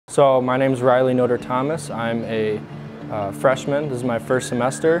So my name is Riley Nofarthomas. I'm a freshman. This is my first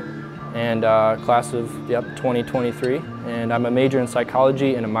semester and class of 2023. And I'm a major in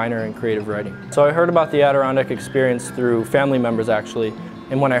psychology and a minor in creative writing. So I heard about the Adirondack Experience through family members actually.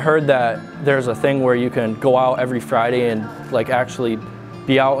 And when I heard that there's a thing where you can go out every Friday and actually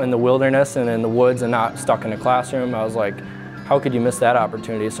be out in the wilderness and in the woods and not stuck in a classroom, I was like, how could you miss that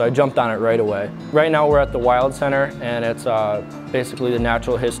opportunity? So I jumped on it right away. Right now we're at the Wild Center, and it's basically the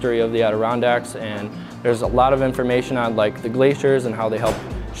natural history of the Adirondacks, and there's a lot of information on the glaciers and how they help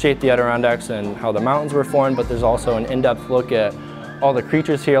shape the Adirondacks and how the mountains were formed, but there's also an in-depth look at all the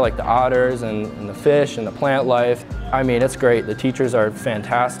creatures here, like the otters and the fish and the plant life. I mean, it's great. The teachers are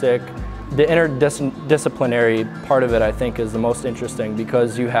fantastic. The interdisciplinary part of it, I think, is the most interesting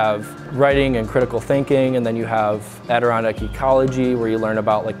because you have writing and critical thinking, and then you have Adirondack ecology, where you learn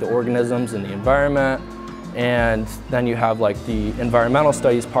about the organisms and the environment, and then you have the environmental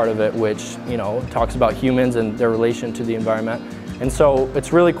studies part of it, which talks about humans and their relation to the environment. And so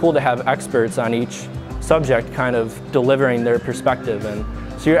it's really cool to have experts on each subject kind of delivering their perspective, and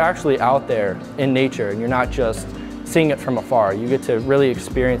so you're actually out there in nature and you're not just seeing it from afar. You get to really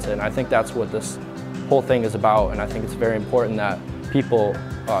experience it, and I think that's what this whole thing is about, and I think it's very important that people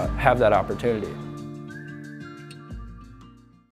have that opportunity.